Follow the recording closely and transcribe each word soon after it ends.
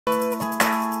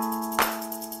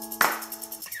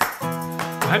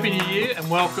Happy New Year and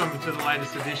welcome to the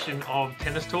latest edition of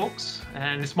Tennis Talks.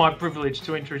 And it's my privilege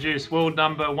to introduce world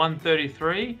number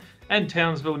 133 and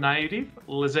Townsville native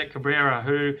Lizette Cabrera,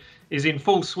 who is in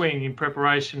full swing in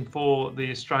preparation for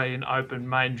the Australian Open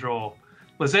main draw.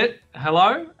 Lizette,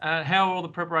 hello. How are all the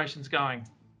preparations going?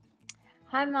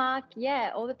 Hi, Mark.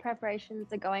 Yeah, all the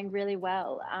preparations are going really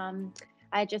well.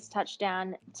 I just touched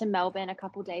down to Melbourne a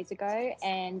couple days ago,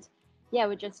 and yeah,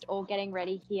 we're just all getting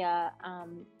ready here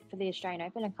for the Australian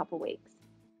Open in a couple of weeks.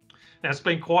 Now, it's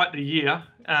been quite the year,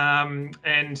 and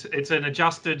it's an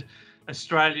adjusted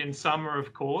Australian summer,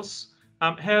 of course.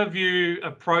 How have you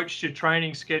approached your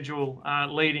training schedule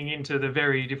leading into the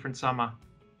very different summer?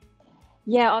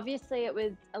 Yeah, obviously it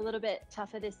was a little bit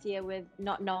tougher this year with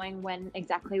not knowing when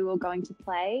exactly we were going to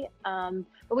play. But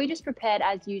we just prepared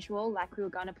as usual, like we were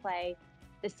going to play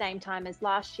the same time as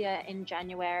last year in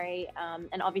January.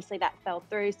 And obviously that fell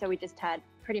through. So we just had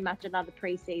pretty much another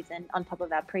preseason on top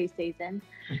of our preseason.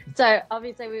 So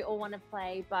obviously we all want to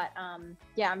play, but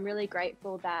yeah, I'm really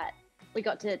grateful that we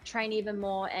got to train even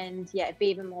more and yeah, be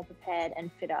even more prepared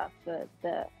and fitter for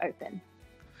the Open.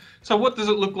 So what does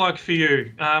it look like for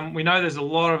you? We know there's a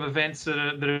lot of events that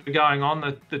are going on,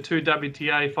 the two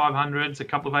WTA 500s, a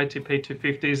couple of ATP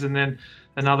 250s, and then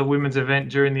another women's event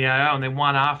during the AO, and then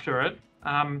one after it.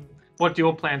 What do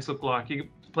your plans look like? You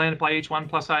plan to play each one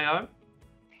plus AO?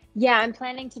 Yeah, I'm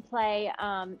planning to play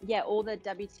all the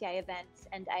WTA events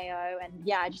and AO, and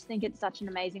yeah, I just think it's such an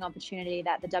amazing opportunity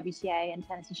that the WTA and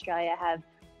Tennis Australia have,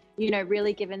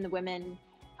 really given the women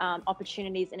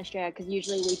opportunities in Australia, because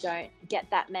usually we don't get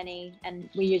that many and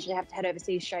we usually have to head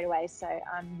overseas straight away. So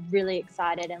I'm really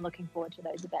excited and looking forward to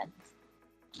those events.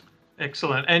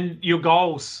 Excellent. And your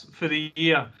goals for the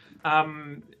year?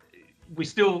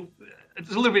 It's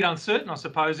a little bit uncertain, I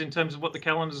suppose, in terms of what the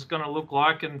calendar is going to look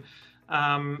like, and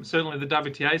certainly the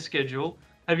WTA schedule.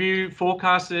 Have you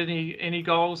forecasted any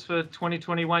goals for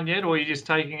 2021 yet, or are you just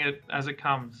taking it as it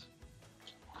comes?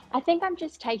 I think I'm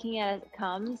just taking it as it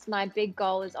comes. My big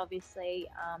goal is obviously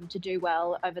to do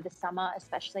well over the summer,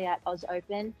 especially at Oz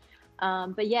Open.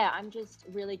 But yeah, I'm just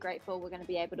really grateful we're going to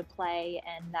be able to play,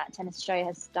 and that Tennis Australia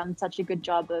has done such a good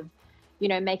job of,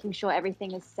 making sure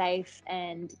everything is safe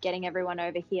and getting everyone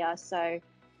over here. So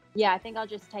yeah, I think I'll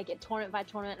just take it tournament by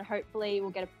tournament, and hopefully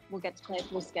we'll get to play a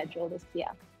full schedule this year.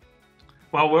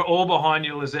 Well, we're all behind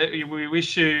you, Lizette. We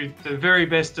wish you the very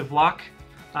best of luck.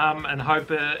 And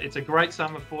hope it's a great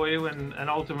summer for you, and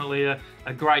ultimately a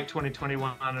great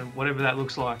 2021 and whatever that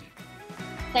looks like.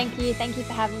 Thank you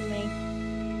for having me.